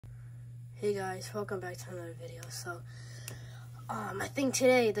Hey guys, welcome back to another video. So, I think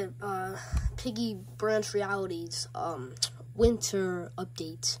today the Piggy Branch Realities winter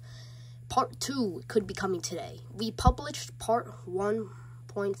update part 2 could be coming today. We published part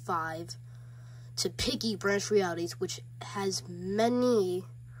 1.5 to Piggy Branch Realities, which has many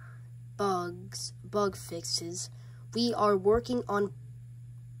bug fixes. We are working on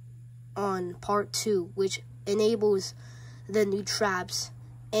part 2, which enables the new traps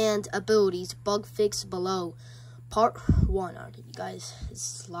and abilities. Bug fix below. Part 1. I'll give you guys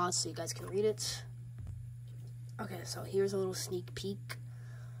this lot so you guys can read it. Okay, so here's a little sneak peek.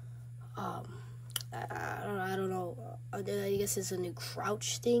 I don't know. I guess it's a new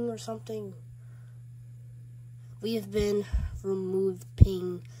crouch thing or something. We have been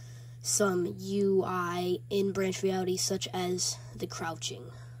removing some UI in Branch Reality, such as the crouching.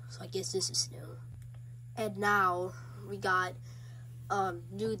 So I guess this is new. And now we got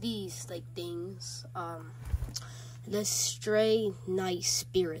do these things. The Stray Night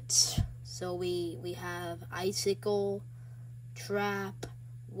Spirits. So we have Icicle, Trap,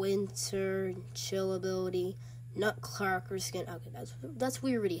 Winter, Chill ability, Nutcracker skin. Okay, that's what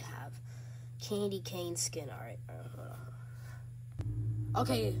we already have. Candy cane skin. Alright.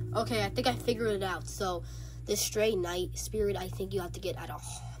 Okay, I think I figured it out. So the Stray Night Spirit, I think you have to get at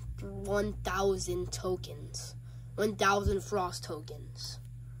 1,000 tokens. 1,000 frost tokens.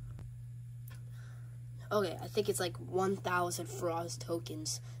 Okay, I think it's like 1,000 frost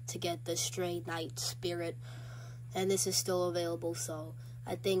tokens to get the Stray Night Spirit. And this is still available, so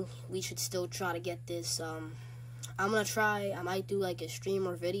I think we should still try to get this. I'm gonna try. I might do like a stream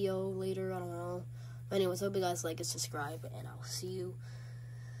or video later, I don't know. But anyways, hope you guys like and subscribe, and I'll see you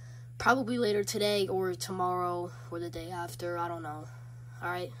probably later today or tomorrow or the day after, I don't know.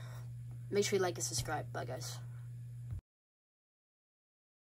 Alright, make sure you like and subscribe. Bye guys.